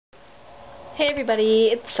Hey everybody,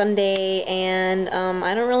 it's Sunday, and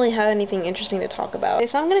I don't really have anything interesting to talk about. Okay,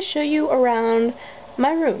 so I'm gonna show you around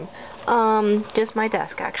my room. Just my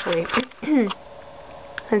desk, actually.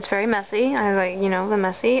 It's very messy. I like, the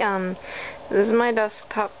messy. This is my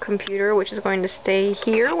desktop computer, which is going to stay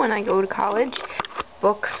here when I go to college.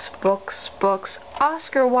 Books, books, books.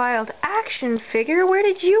 Oscar Wilde action figure? Where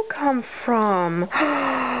did you come from?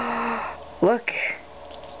 Look.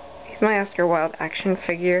 He's my Oscar Wilde action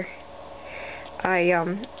figure.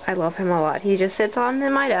 I love him a lot. He just sits on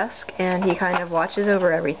my desk, and he kind of watches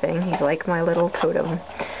over everything. He's like my little totem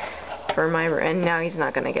for my room. And now he's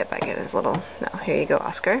not gonna get back in his little... No, here you go,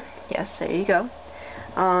 Oscar. Yes, there you go.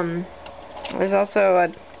 There's also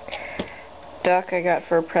a duck I got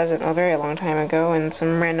for a present a very long time ago, and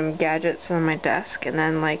some random gadgets on my desk, and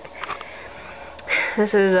then, like,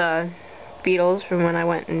 this is, Beatles from when I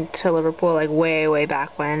went into Liverpool, like, way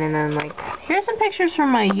back when, and then, like, here's some pictures from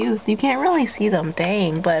my youth. You can't really see them,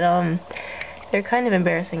 dang, but, they're kind of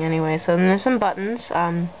embarrassing anyway. So then there's some buttons.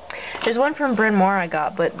 There's one from Bryn Mawr I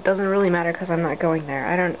got, but it doesn't really matter because I'm not going there.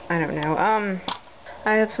 I don't know.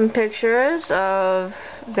 I have some pictures of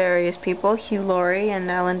various people, Hugh Laurie and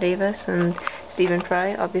Alan Davis and Stephen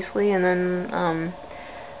Fry, obviously, and then,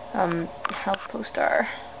 house poster.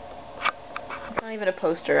 It's not even a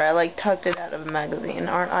poster. I, like, tucked it out of a magazine.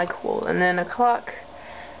 Aren't I cool? And then a clock,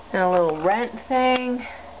 and a little rent thing,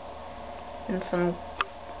 and some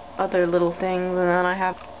other little things, and then I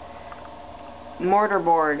have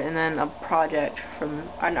mortarboard, and then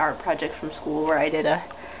an art project from school where I did a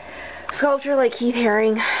sculpture like Keith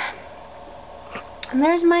Haring. And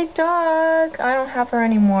there's my dog. I don't have her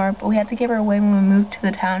anymore, but we had to give her away when we moved to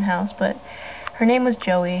the townhouse, but her name was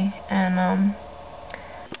Joey, and,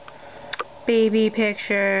 baby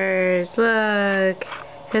pictures, look.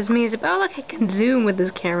 There's me as a... Oh, look, I can zoom with this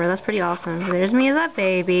camera. That's pretty awesome. There's me as a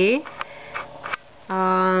baby.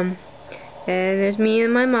 And there's me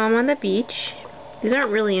and my mom on the beach. These aren't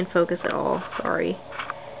really in focus at all. Sorry.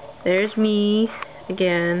 There's me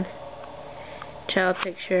again. Child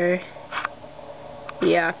picture.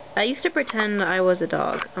 Yeah. I used to pretend I was a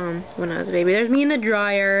dog when I was a baby. There's me in the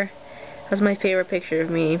dryer. That's my favorite picture of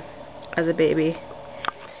me as a baby.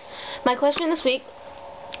 My question this week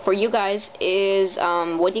for you guys is,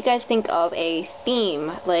 what do you guys think of a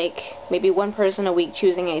theme? Like, maybe one person a week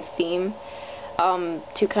choosing a theme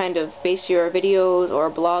to kind of base your videos or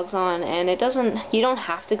blogs on, and you don't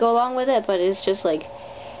have to go along with it, but it's just like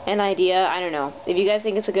an idea. I don't know. If you guys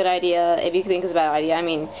think it's a good idea, if you think it's a bad idea, I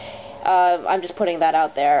mean, I'm just putting that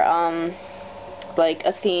out there. Like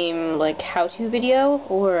a theme, like how-to video,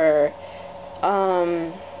 or,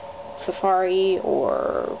 safari,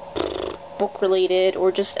 or book related,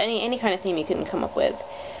 or just any kind of theme you can come up with.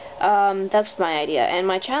 That's my idea, and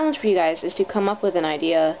my challenge for you guys is to come up with an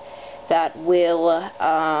idea that will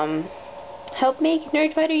help make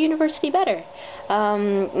Nerdfighter University better,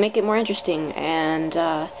 make it more interesting, and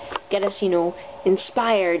get us,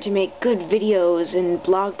 inspired to make good videos and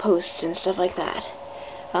blog posts and stuff like that.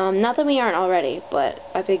 Not that we aren't already, but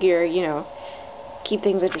I figure, keep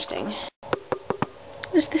things interesting.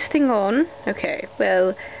 Is this thing on? Okay,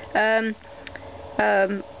 well,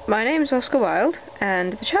 my name is Oscar Wilde,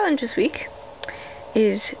 and the challenge this week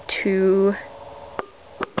is to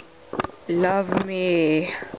love me.